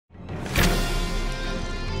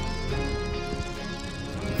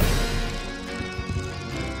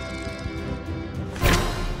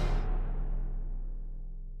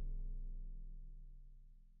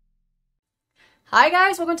Hi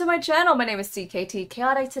guys, welcome to my channel. My name is CKT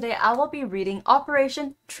Chaotic. Today I will be reading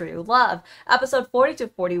Operation True Love, episode 40 to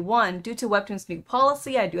 41. Due to Webtoon's new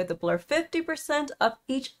policy, I do have to blur 50% of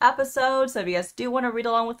each episode, so if you guys do want to read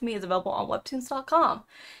along with me, it's available on webtoons.com.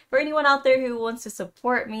 For anyone out there who wants to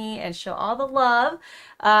support me and show all the love,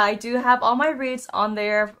 I do have all my reads on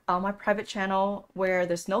there on my private channel where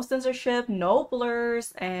there's no censorship, no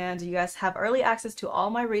blurs, and you guys have early access to all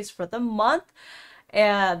my reads for the month.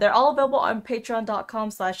 And they're all available on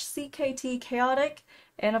patreon.com/cktchaotic.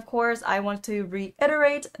 And of course, I want to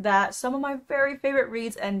reiterate that some of my very favorite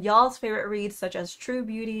reads and y'all's favorite reads, such as True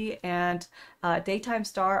Beauty and Daytime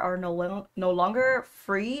Star, are no longer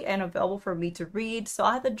free and available for me to read. So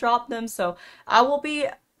I had to drop them. So I will be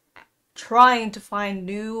trying to find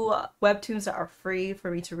new webtoons that are free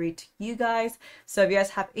for me to read to you guys. So if you guys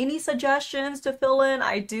have any suggestions to fill in,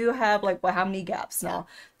 I do have how many gaps now?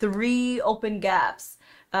 3 open gaps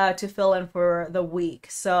to fill in for the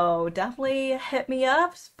week. So definitely hit me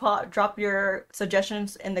up, drop your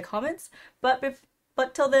suggestions in the comments. But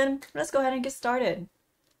till then, let's go ahead and get started.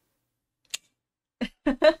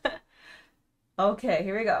 Okay,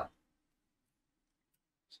 here we go.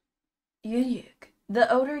 Eunhyeok. The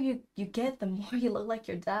older you get, the more you look like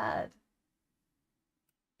your dad.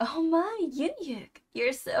 Oh my, Eunhyeok,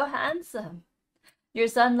 you're so handsome. Your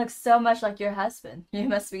son looks so much like your husband. You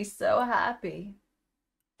must be so happy.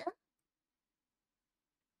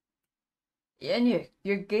 Eunhyeok,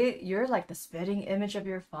 you're like the spitting image of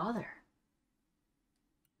your father.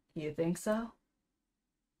 You think so?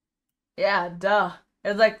 Yeah, duh.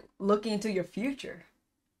 It's like looking into your future.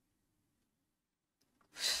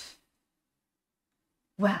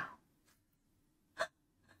 Wow.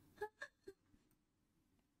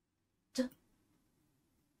 Did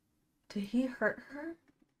he hurt her?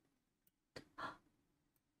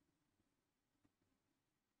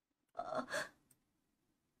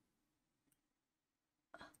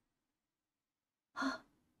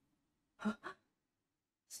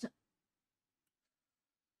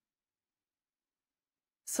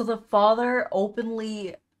 So the father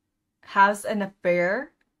openly has an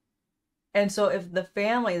affair, and so if the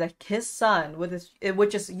family, like his son, which is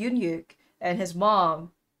Eunhyeok, and his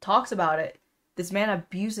mom talks about it, this man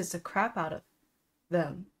abuses the crap out of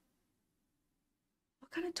them.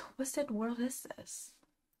 What kind of twisted world is this?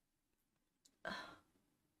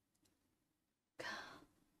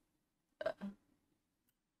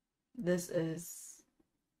 This is...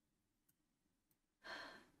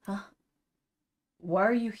 Huh? Why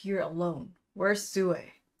are you here alone? Where's Sue?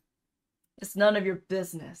 It's none of your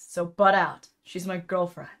business, so butt out. She's my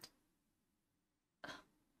girlfriend.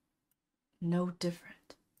 No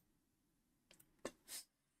different.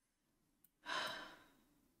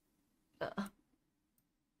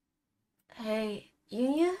 Hey,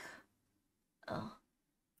 Eunhyeok? Oh.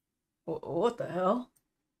 What the hell?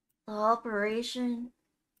 The operation.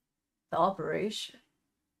 The operation?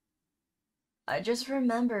 I just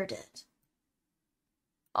remembered it.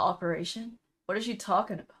 Operation? What is she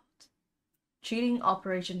talking about? Cheating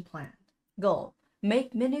operation planned. Goal: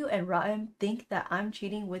 make Minu and Ra-im think that I'm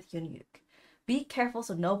cheating with Eunhyeok. Be careful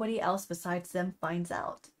so nobody else besides them finds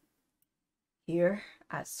out. Here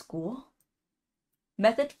at school?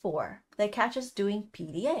 Method 4. They catch us doing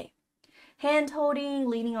PDA. Hand holding,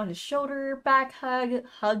 leaning on his shoulder, back hug,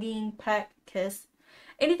 hugging, peck, kiss.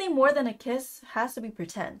 Anything more than a kiss has to be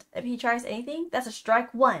pretend. If he tries anything, that's a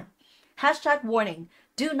strike 1. Hashtag warning.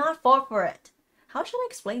 Do not fall for it. How should I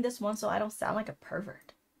explain this one so I don't sound like a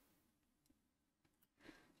pervert?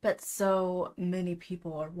 But so many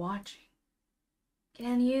people are watching.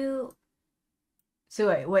 Can you...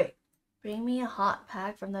 Sue, wait. Bring me a hot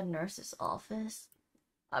pack from the nurse's office?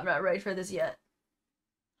 I'm not ready for this yet.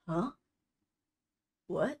 Huh?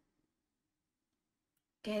 What?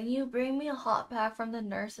 Can you bring me a hot pack from the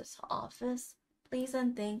nurse's office? Please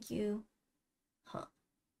and thank you. Huh.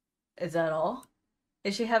 Is that all?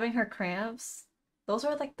 Is she having her cramps? Those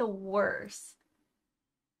are like the worst.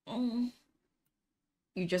 You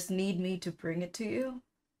just need me to bring it to you?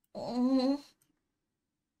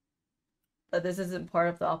 But this isn't part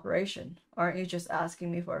of the operation. Aren't you just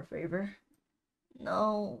asking me for a favor?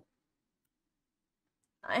 No.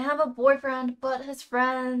 I have a boyfriend, but his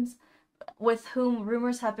friends, with whom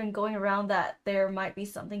rumors have been going around that there might be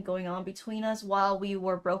something going on between us while we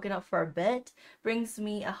were broken up for a bit, brings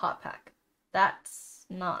me a hot pack. That's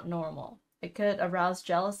not normal. It could arouse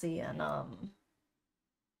jealousy and,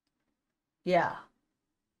 yeah.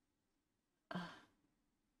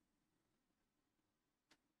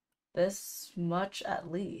 This much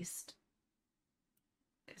at least.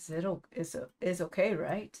 Is okay,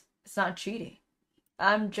 right? It's not cheating.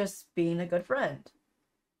 I'm just being a good friend.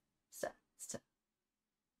 So, so.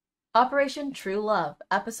 Operation True Love,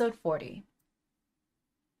 episode 40.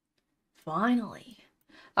 Finally,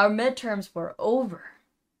 our midterms were over.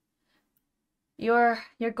 You're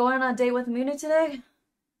going on a date with Minu today?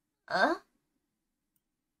 Huh?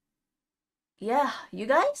 Yeah, you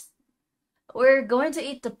guys? We're going to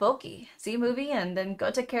eat tteokbokki, see a movie, and then go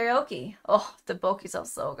to karaoke. Oh, tteokbokki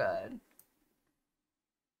sounds so good.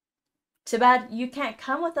 Too bad you can't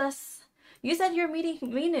come with us. You said you're meeting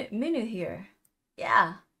Minu here.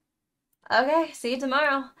 Yeah. Okay, see you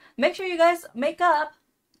tomorrow. Make sure you guys make up.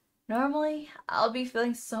 Normally, I'll be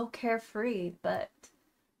feeling so carefree, but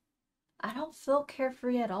I don't feel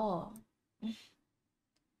carefree at all.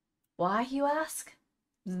 Why, you ask?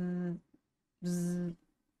 Bzz, bzz.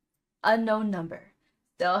 Unknown number.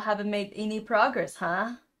 Still haven't made any progress,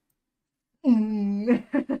 huh?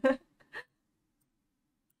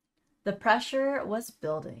 The pressure was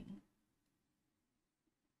building.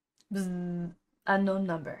 Bzz. Unknown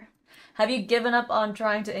number. Have you given up on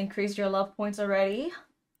trying to increase your love points already?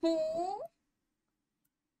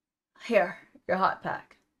 Here, your hot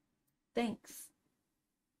pack. Thanks.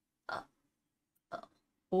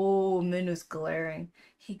 Oh, Minu's glaring.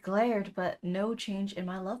 He glared, but no change in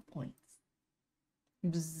my love points.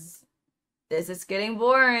 Bzz. This is getting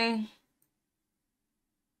boring.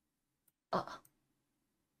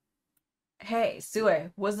 Hey,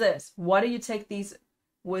 Sue, what's this? Why do you take these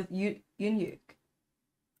with Eunhyeok?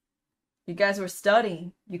 You guys were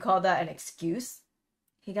studying. You call that an excuse?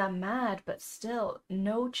 He got mad, but still,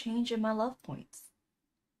 no change in my love points.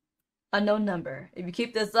 Unknown number. If you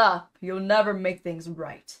keep this up, you'll never make things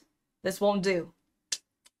right. This won't do.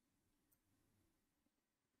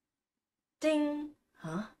 Ding!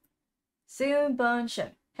 Huh? Soon Bun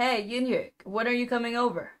Shim. Hey, Eunhyeok, when are you coming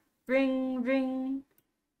over? Ring, ring.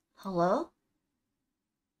 Hello?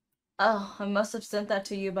 Oh, I must have sent that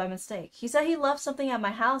to you by mistake. He said he left something at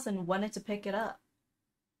my house and wanted to pick it up.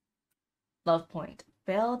 Love point.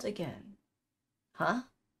 Failed again. Huh?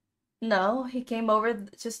 No, he came over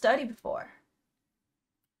to study before.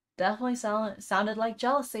 Definitely sounded like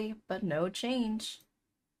jealousy, but no change.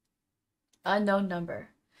 Unknown number.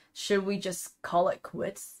 Should we just call it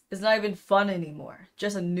quits? It's not even fun anymore.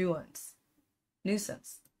 Just a nuisance.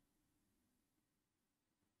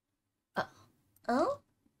 Oh?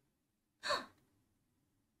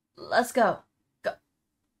 Let's go. Go.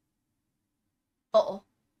 Uh-oh.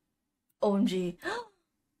 OMG.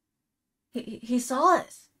 He saw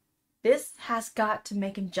us. This has got to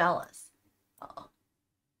make him jealous. Uh-oh.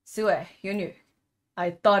 Sue, Eunhyeok,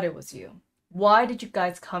 I thought it was you. Why did you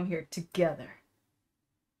guys come here together?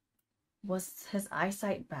 Was his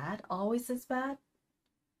eyesight bad? Always this bad?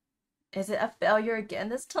 Is it a failure again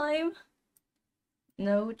this time?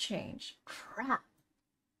 No change. Crap.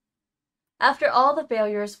 After all the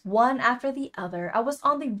failures, one after the other, I was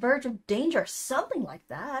on the verge of danger, something like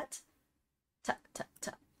that. Tap.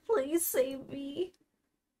 Please save me.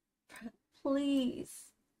 Please.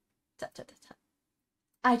 Tap.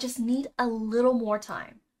 I just need a little more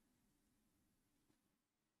time.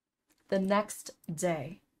 The next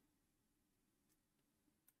day.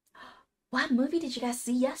 What movie did you guys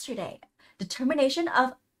see yesterday? Determination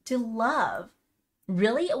to Love.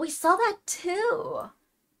 Really? We saw that too.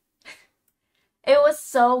 It was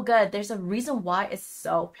so good. There's a reason why it's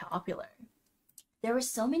so popular. There were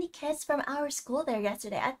so many kids from our school there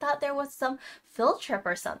yesterday. I thought there was some field trip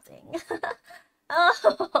or something.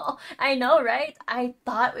 Oh, I know, right? I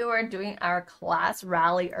thought we were doing our class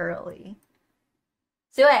rally early.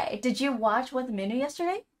 So wait, did you watch with Minu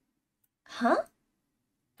yesterday? Huh?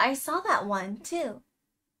 I saw that one too.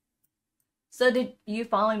 So did you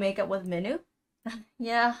finally make up with Minu?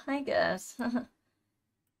 Yeah, I guess.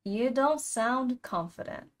 You don't sound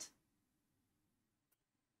confident.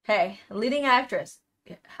 Hey, leading actress,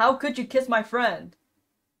 how could you kiss my friend?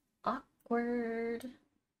 Awkward.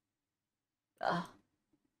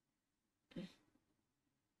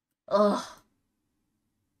 Ugh.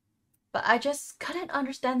 But I just couldn't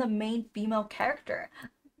understand the main female character.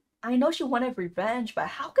 I know she wanted revenge, but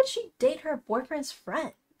how could she date her boyfriend's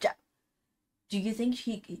friend? Do you think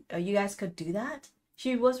you guys could do that?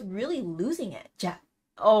 She was really losing it.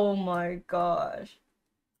 Oh my gosh.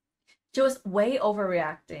 She was way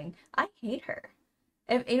overreacting. I hate her.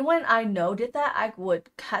 If anyone I know did that, I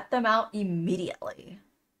would cut them out immediately.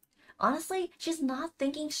 Honestly, she's not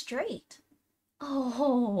thinking straight.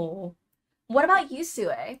 Oh. What about you,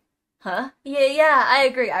 Sue? Huh? Yeah, I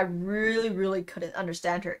agree. I really couldn't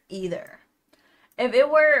understand her either. If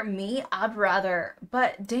it were me, I'd rather...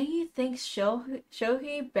 But didn't you think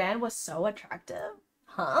Shohei Ban was so attractive?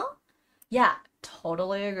 Huh? Yeah,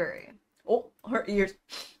 Totally agree. Oh, her ears.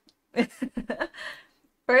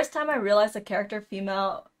 First time I realized a character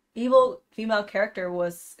evil female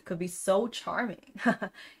character could be so charming.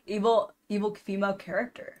 Evil female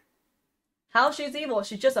character. How she's evil?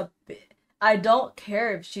 She's just a bit. I don't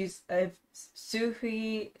care if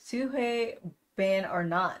Suhei ban or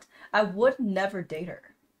not. I would never date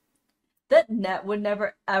her. That net would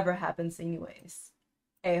never ever happen anyways.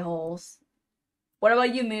 A-holes. What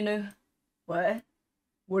about you, Minu? What?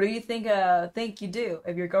 What do you think you do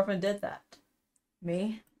if your girlfriend did that?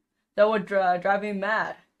 Me? That would drive me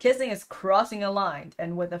mad. Kissing is crossing a line,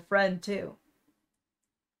 and with a friend too.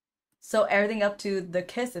 So everything up to the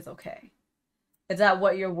kiss is okay. Is that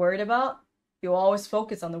what you're worried about? You always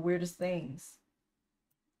focus on the weirdest things.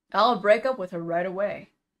 I'll break up with her right away.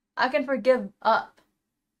 I can forgive up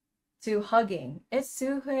to hugging. It's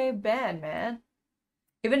Suhei ban, man.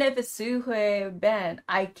 Even if it's Suhei ban,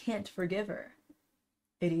 I can't forgive her.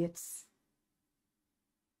 Idiots.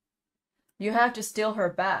 You have to steal her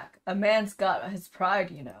back. A man's got his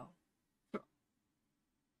pride, you know.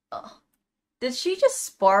 Ugh. Did she just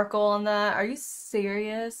sparkle on that? Are you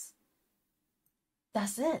serious?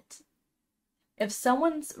 That's it. If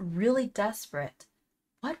someone's really desperate,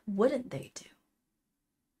 what wouldn't they do?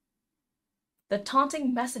 The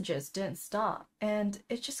taunting messages didn't stop, and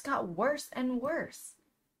it just got worse and worse.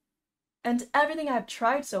 And everything I've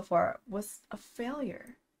tried so far was a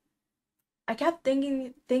failure. I kept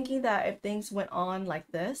thinking that if things went on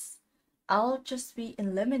like this, I'll just be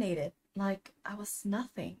eliminated, like I was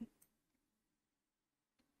nothing.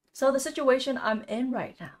 So the situation I'm in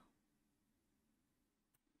right now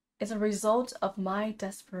is a result of my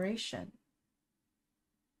desperation.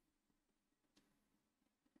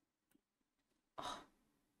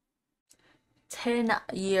 10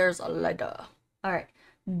 years later. Alright,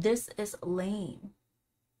 this is lame.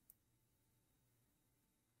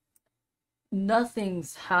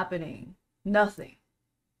 Nothing's happening. Nothing.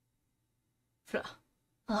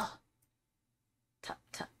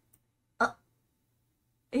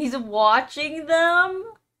 He's watching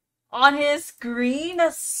them on his screen?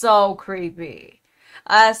 That's so creepy.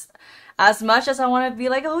 As much as I want to be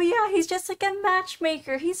like, oh yeah, he's just like a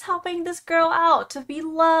matchmaker. He's helping this girl out to be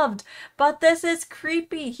loved. But this is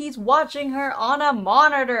creepy. He's watching her on a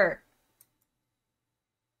monitor.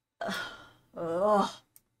 Ugh.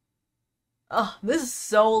 Ugh, this is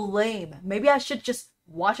so lame. Maybe I should just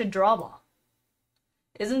watch a drama.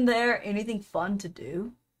 Isn't there anything fun to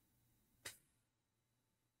do?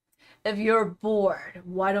 If you're bored,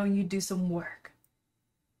 why don't you do some work?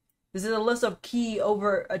 This is a list of key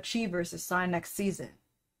overachievers to sign next season.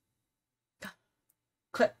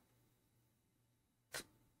 Click.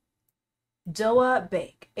 Doa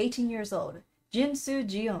Baek, 18 years old. Jinsu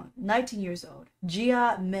Jeon, 19 years old.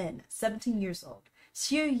 Jia Min, 17 years old.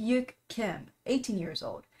 Eunhyeok Kim, 18 years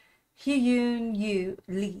old. Hyun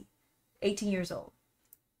Lee, 18 years old.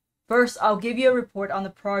 First, I'll give you a report on the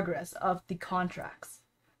progress of the contracts.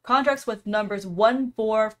 Contracts with numbers 1,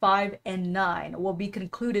 4, 5, and 9 will be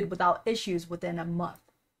concluded without issues within a month.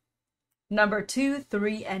 Number 2,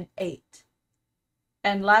 3, and 8.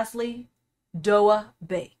 And lastly, Doa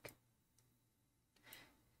Baek.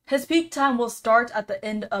 His peak time will start at the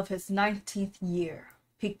end of his 19th year.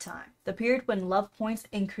 Peak time, the period when love points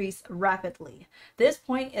increase rapidly. This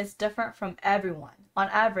point is different from everyone, on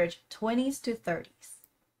average 20s to 30s.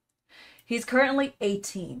 He's currently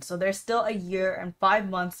 18, so there's still a year and 5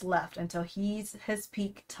 months left until he's his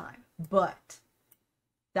peak time. But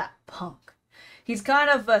that punk, he's kind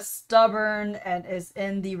of stubborn and is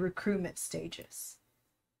in the recruitment stages.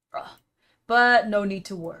 But no need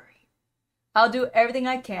to worry. I'll do everything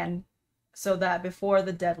I can so that before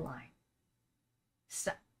the deadline.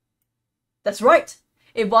 That's right.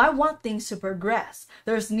 If I want things to progress,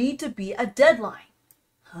 there's need to be a deadline.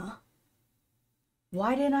 Huh?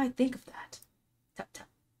 Why didn't I think of that? Tap, tap.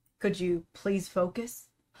 Could you please focus?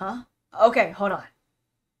 Huh? Okay, hold on.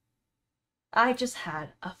 I just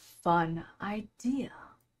had a fun idea.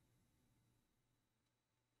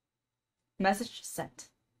 Message sent.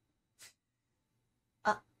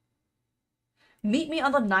 Meet me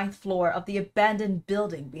on the 9th floor of the abandoned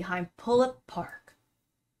building behind Pullet Park.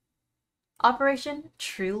 Operation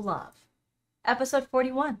True Love. Episode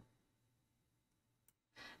 41.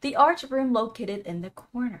 The art room located in the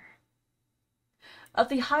corner of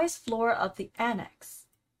the highest floor of the annex.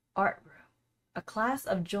 Art room. A class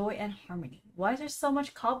of joy and harmony. Why is there so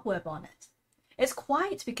much cobweb on it? It's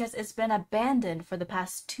quiet because it's been abandoned for the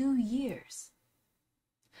past 2 years.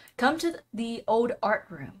 Come to the old art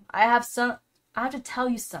room. I have to tell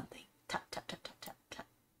you something. Tap, tap, tap, tap, tap, tap.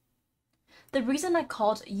 The reason I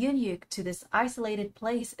called Eunhyeok to this isolated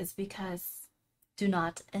place is because do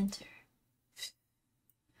not enter.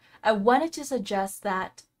 I wanted to suggest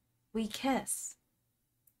that we kiss.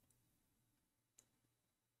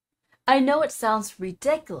 I know it sounds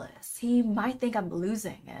ridiculous. He might think I'm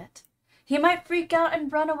losing it. He might freak out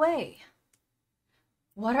and run away.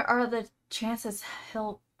 What are the chances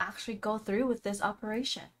he'll actually go through with this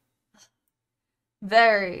operation?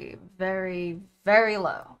 Very, very, very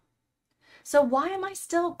low. So why am I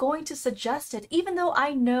still going to suggest it, even though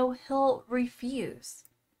I know he'll refuse?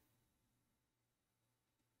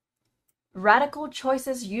 Radical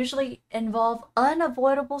choices usually involve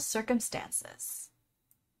unavoidable circumstances.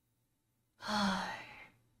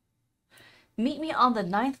 Meet me on the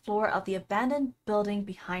 9th floor of the abandoned building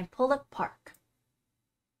behind Pullock Park.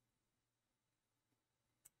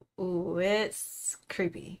 Ooh, it's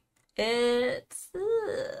creepy. It's...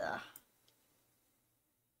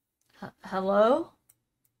 Hello?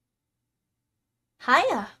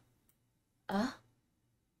 Hiya.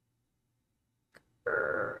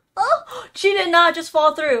 Oh, she did not just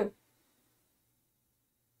fall through.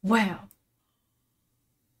 Wow.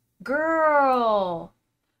 Girl.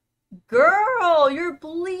 Girl, you're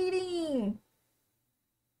bleeding.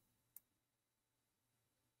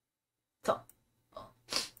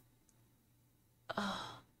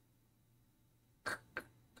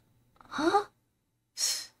 Huh?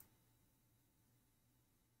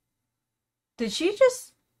 Did she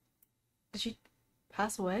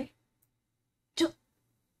pass away?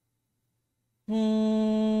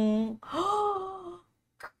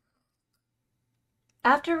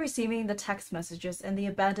 After receiving the text messages in the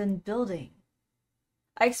abandoned building,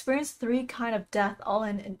 I experienced 3 kinds of death all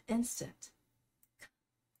in an instant.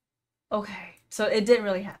 Okay, so it didn't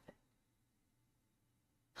really happen.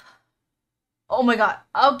 Oh my god,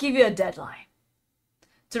 I'll give you a deadline.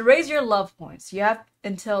 To raise your love points, you have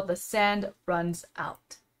until the sand runs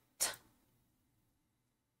out.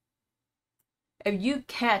 If you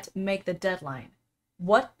can't make the deadline,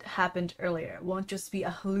 what happened earlier won't just be a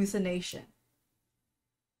hallucination.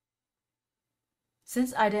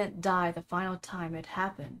 Since I didn't die the final time it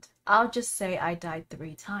happened, I'll just say I died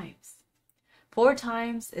 3 times. 4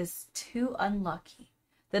 times is too unlucky.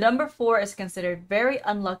 The number 4 is considered very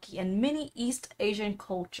unlucky in many East Asian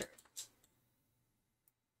cultures.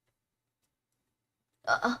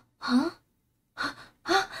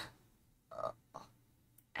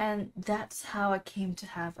 And that's how I came to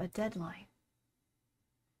have a deadline.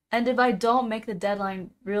 And if I don't make the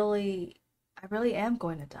deadline, I really am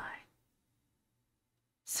going to die.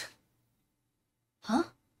 Huh?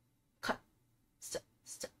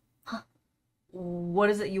 Huh? What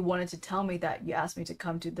is it you wanted to tell me that you asked me to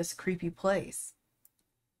come to this creepy place?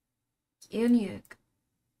 Eunhyeok.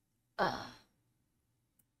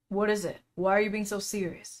 What is it? Why are you being so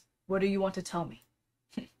serious? What do you want to tell me?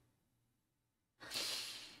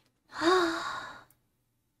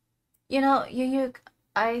 You know, Eunhyeok,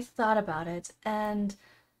 I thought about it, and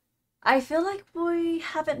I feel like we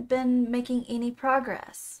haven't been making any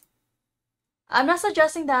progress. I'm not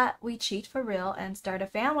suggesting that we cheat for real and start a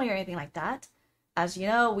family or anything like that. As you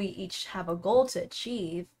know, we each have a goal to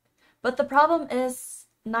achieve. But the problem is,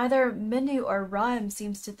 neither Minu or Ra-im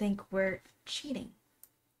seems to think we're cheating.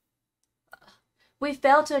 We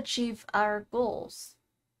failed to achieve our goals.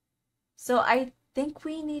 So I think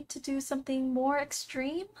we need to do something more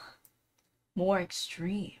extreme. More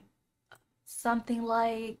extreme. Something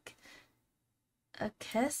like a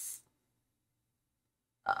kiss?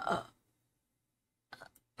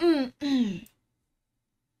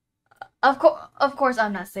 Of course,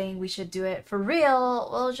 I'm not saying we should do it for real.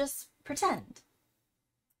 We'll just pretend.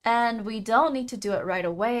 And we don't need to do it right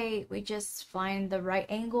away. We just find the right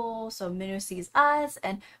angle so Minu sees us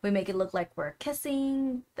and we make it look like we're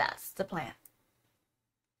kissing. That's the plan.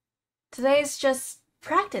 Today's just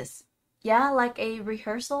practice. Yeah, like a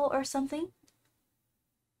rehearsal or something.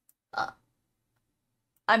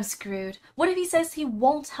 I'm screwed. What if he says he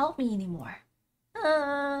won't help me anymore?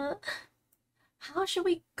 How should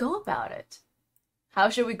we go about it? How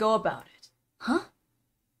should we go about it? Huh?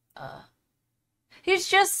 He's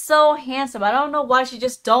just so handsome. I don't know why she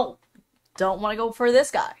just don't want to go for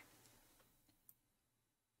this guy.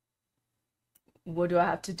 What do I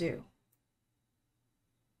have to do?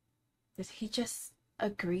 Did he just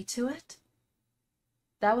agree to it?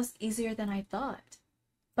 That was easier than I thought.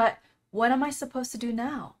 But what am I supposed to do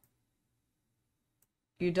now?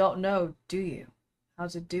 You don't know, do you? How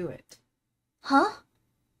to do it. Huh?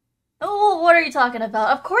 Oh, what are you talking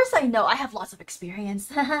about? Of course I know. I have lots of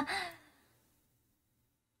experience.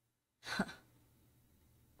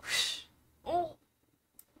 Oh.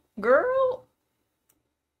 Girl.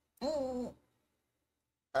 Mm.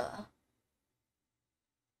 Uh,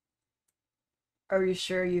 are you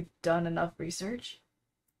sure you've done enough research?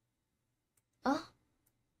 Uh,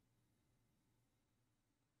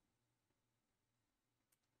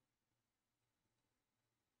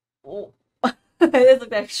 oh. It's like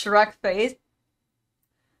that Shrek face.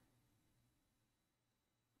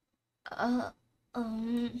 Uh,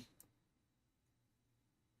 um,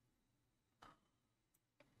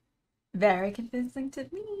 very convincing to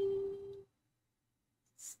me.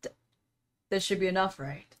 St this should be enough,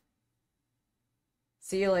 right?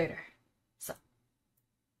 See you later. So,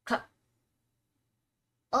 cut.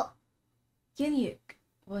 Oh, Eunhyeok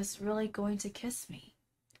was really going to kiss me.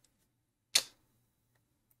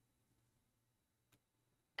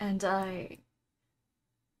 And I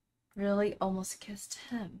really almost kissed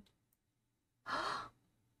him.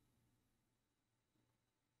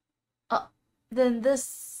 Uh, then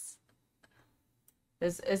this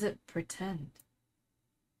isn't pretend.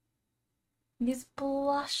 He's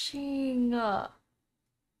blushing.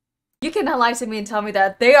 You cannot lie to me and tell me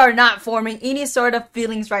that they are not forming any sort of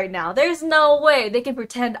feelings right now. There's no way. They can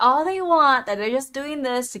pretend all they want that they're just doing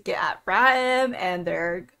this to get at Ra-im and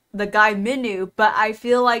the guy Minu, but I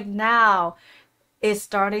feel like now it's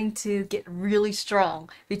starting to get really strong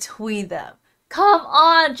between them. Come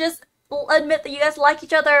on, just admit that you guys like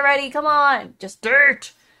each other already. Come on, just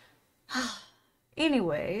dirt.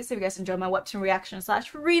 Anyways, if you guys enjoyed my Webtoon reaction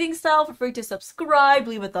 / reading style, feel free to subscribe,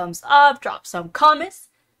 leave a thumbs up, drop some comments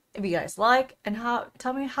if you guys like, and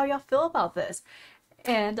tell me how y'all feel about this.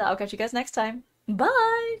 And I'll catch you guys next time.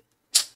 Bye!